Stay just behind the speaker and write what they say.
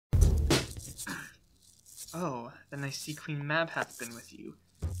Oh, then I see Queen Mab hath been with you.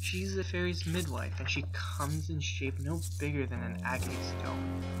 She's the fairy's midwife, and she comes in shape no bigger than an agate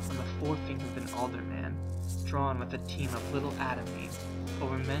stone, on the forefinger of an alderman, drawn with a team of little Adamines,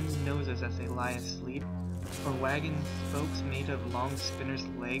 over men's noses as they lie asleep, her wagon spokes made of long spinners'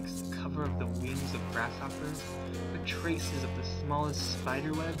 legs, the cover of the wings of grasshoppers, her traces of the smallest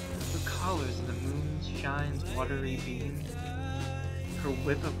spiderweb, her collars in the moonshine's watery beam, her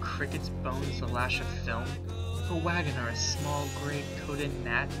whip of cricket's bones the lash of film, her wagoner a small gray-coated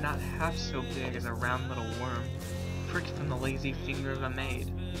gnat not half so big as a round little worm, pricked from the lazy finger of a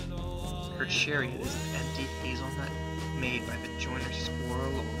maid. Her chariot is an empty hazelnut, made by the joiner's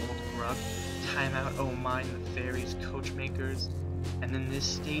squirrel or old grub, time out, oh mine, the fairies' coachmakers, and in this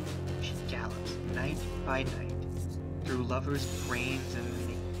state she gallops night by night, through lovers' brains and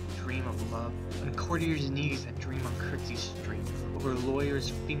they dream of love, on courtiers' knees that dream on curtsies straight, over lawyers'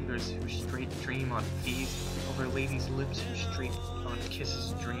 fingers who straight dream on fees, over ladies' lips who straight on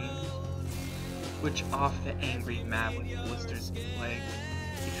kisses dream, which oft the angry Mab with blisters plague,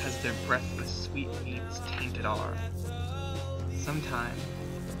 because their breathless sweetmeats tainted are. Sometime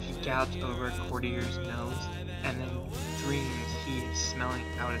she gallops over a courtier's nose, and then dreams he is smelling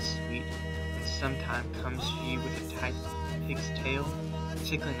out as sweet, and sometime comes she with a tight pig's tail,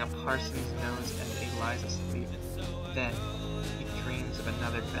 tickling a parson's nose as he lies asleep. Then he dreams of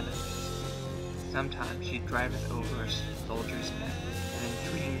another benefit. Sometimes she driveth over a soldier's neck, and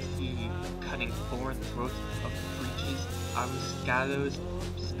in dreams he cutting foreign throats of breeches, abuscados,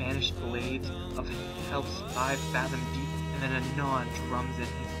 Spanish blades, of helps 5 fathom deep, and then anon drums in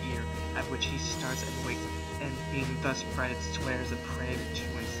his ear, at which he starts and wakes, and being thus frighted swears a prayer to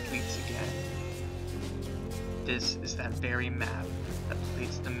and sleeps again. This is that very Mab that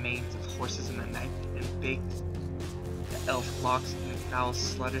plaits the manes of horses in the night, and bakes the elf locks and foul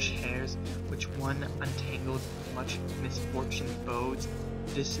sluttish hairs, which one untangled much misfortune bodes.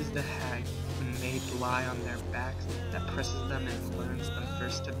 This is the hag who made lie on their backs, that presses them and learns them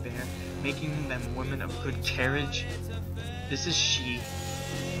first to bear, making them women of good carriage. This is she.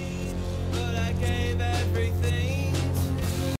 But I gave everything.